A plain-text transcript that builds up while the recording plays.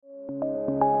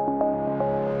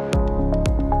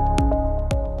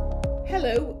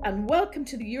Hello and welcome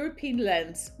to the European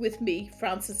Lens with me,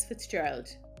 Frances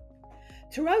Fitzgerald.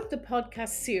 Throughout the podcast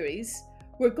series,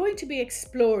 we're going to be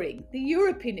exploring the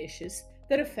European issues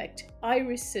that affect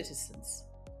Irish citizens.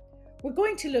 We're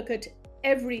going to look at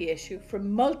every issue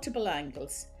from multiple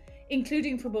angles,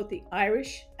 including from both the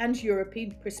Irish and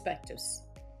European perspectives.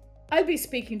 I'll be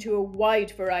speaking to a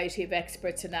wide variety of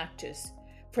experts and actors,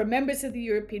 from members of the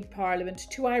European Parliament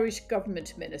to Irish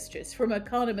government ministers, from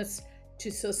economists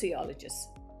to sociologists.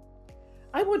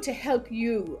 I want to help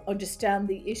you understand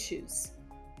the issues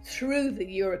through the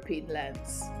European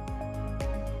lens.